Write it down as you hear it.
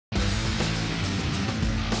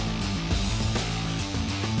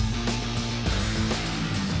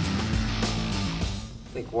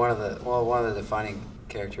think one of the defining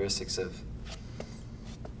characteristics of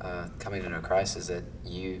coming to know Christ is that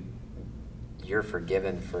you're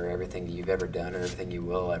forgiven for everything you've ever done or everything you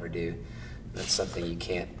will ever do. That's something you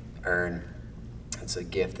can't earn. It's a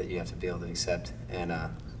gift that you have to be able to accept. And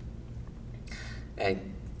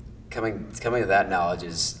coming to that knowledge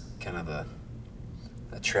is kind of a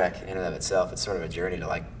trek in and of itself. It's sort of a journey to,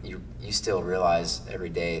 like, you still realize every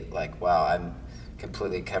day, like, wow, I'm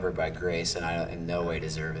completely covered by grace and I in no way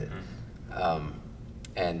deserve it.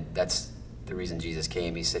 And that's the reason Jesus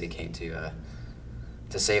came. He said he came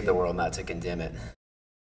to save the world, not to condemn it.